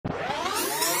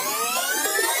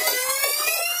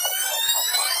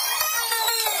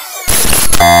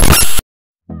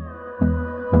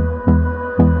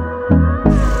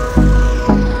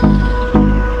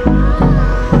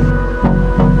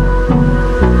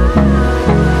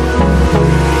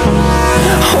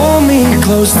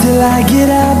close till I get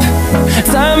up.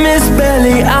 Time is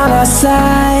barely on our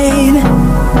side.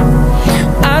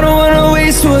 I don't wanna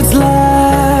waste what's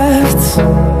left.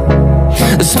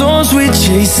 The storms we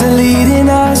chase are leading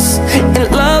us, and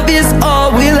love is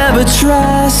all we'll ever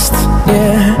trust.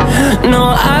 Yeah, no,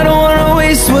 I don't wanna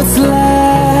waste what's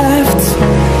left.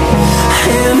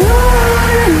 And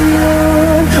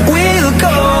on we'll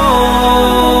go,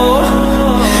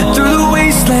 through the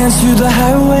wastelands, through the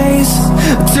highways,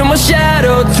 till my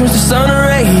shadow turns to sun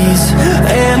rays.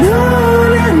 And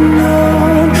on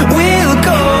we'll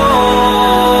go,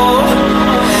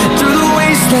 through the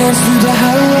wastelands, through the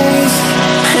highways,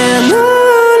 and on.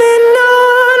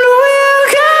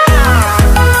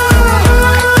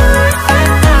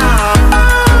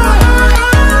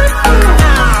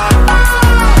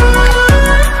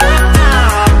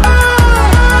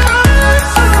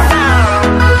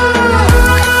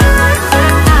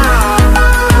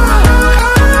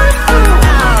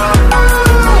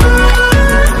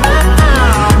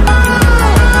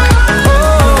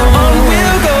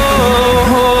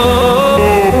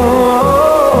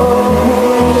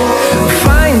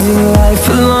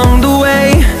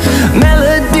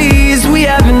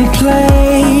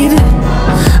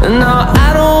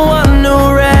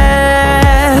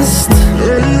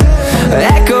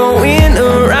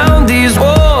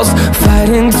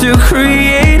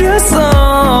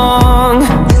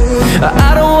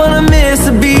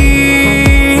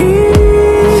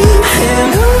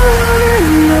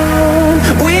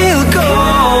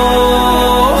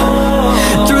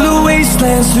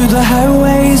 Through the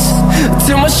highways,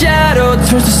 till my shadow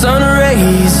turns to sun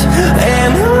rays.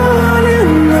 And on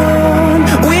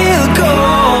we'll go,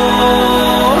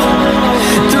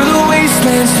 through the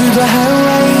wastelands, through the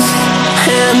highways,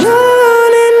 and on.